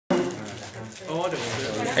Oh, I don't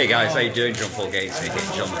want to. Hey guys, how you doing? John Paul Gates here,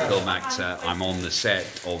 John the film actor. I'm on the set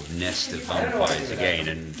of Nest of Vampires again,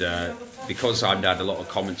 and because I've had a lot of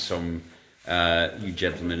comments from you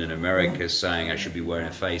gentlemen in America saying I should be wearing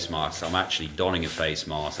a face mask, I'm actually donning a face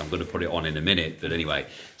mask. I'm going to put it on in a minute, but anyway.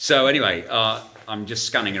 So anyway, I'm just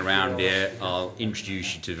scanning around here. I'll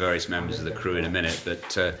introduce you to various members of the crew in a minute,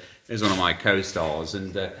 but here's one of my co-stars,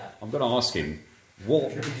 and I'm going to ask him,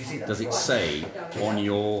 what does it say on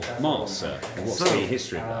your mask, sir? What's the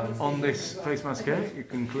history of that? On this face mask here, you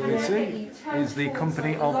can clearly see, is the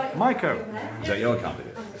company of Myco. Is that your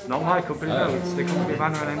company? It's not my company, no. It's the company of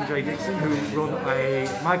Anna and MJ Dixon, who run a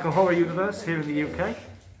Myco Horror Universe here in the UK,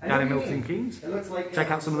 down in Milton Keynes. Check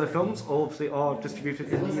out some of their films, all obviously are distributed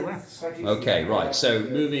in the US. Okay, right. So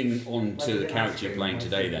moving on to the character you're playing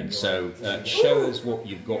today then. So show us what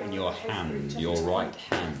you've got in your hand, your right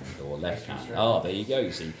hand or left hand. Ah, there you go.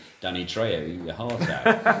 You see, Danny Trejo, your heart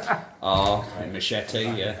out. Machete,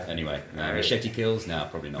 yeah. Anyway, machete kills? No,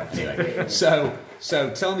 probably not. Anyway, so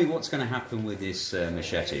tell me what's going to happen with this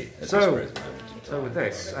machete at this present moment. So with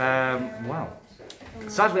this, wow.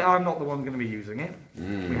 Sadly, I'm not the one going to be using it.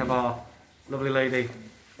 We have our lovely lady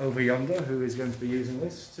over yonder who is going to be using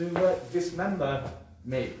this to dismember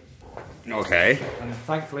me. Okay. And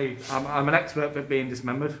thankfully, I'm an expert at being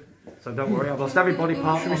dismembered, so don't worry, I've lost every body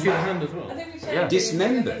part. Should we see the hand as well? Yeah.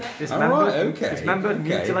 Dismembered? Dismembered, all right, okay. dismembered,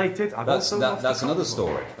 okay. mutilated. I've That's also another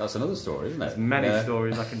story. That's another story, isn't it? There's many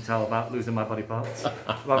stories I can tell about losing my body parts.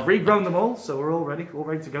 Well, I've regrown them all, so we're all ready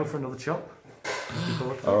to go for another chop.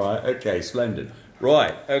 All right, okay, splendid.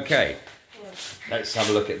 Right, okay. Let's have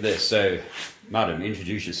a look at this. So, madam,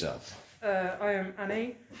 introduce yourself. I am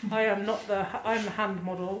Annie. I'm the hand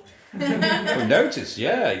model. We noticed,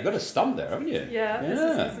 yeah, you've got a stump there, haven't you? Yeah,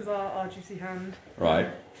 yeah. This is our juicy hand. Right.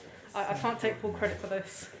 I can't take full credit for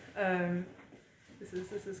this.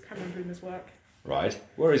 This is Cameron Boomer's work. Right.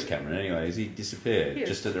 Where is Cameron anyway? Has he disappeared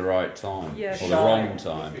just at the right time? Yeah, or the wrong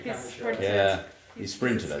time? He's sprinted. Yeah. He's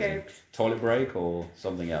sprinted, has he? Escaped. Toilet break or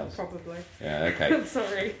something else? Probably. Yeah, okay.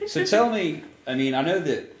 Sorry. So tell me, I mean, I know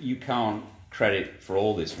that you can't credit for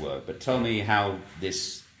all this work, but tell me how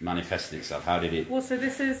this manifested itself. How did it... Well, so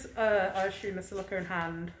this is, I assume, a silicone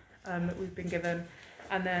hand that we've been given,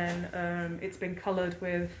 and then it's been coloured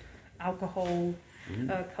with alcohol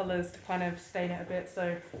colours to kind of stain it a bit,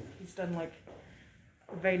 so he's done like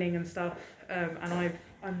veining and stuff, and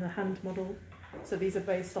I'm the hand model, so these are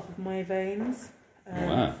based off of my veins.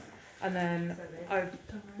 Wow. And then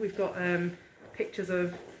we've got pictures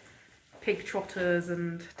of pig trotters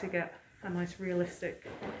and to get a nice realistic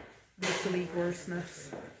bristly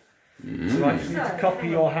grossness. So I just need to copy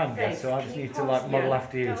your hand, so I just need to like model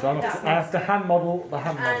after you. So I have to hand model the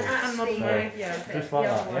hand model. Hand model, yeah. Just like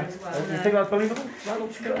that, yeah? You think that's believable? That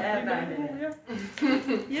looks good.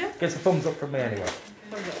 Yeah. Gets a thumbs up from me anyway.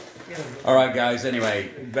 All right, guys. Anyway,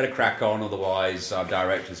 better crack on, otherwise our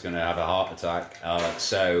director's going to have a heart attack.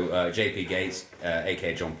 So JP Gates,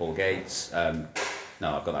 aka John Paul Gates. No,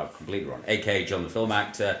 I've got that completely wrong. aka John the film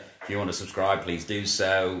actor. If you want to subscribe, please do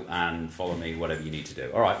so, and follow me, whatever you need to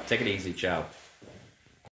do. All right, take it easy. Ciao.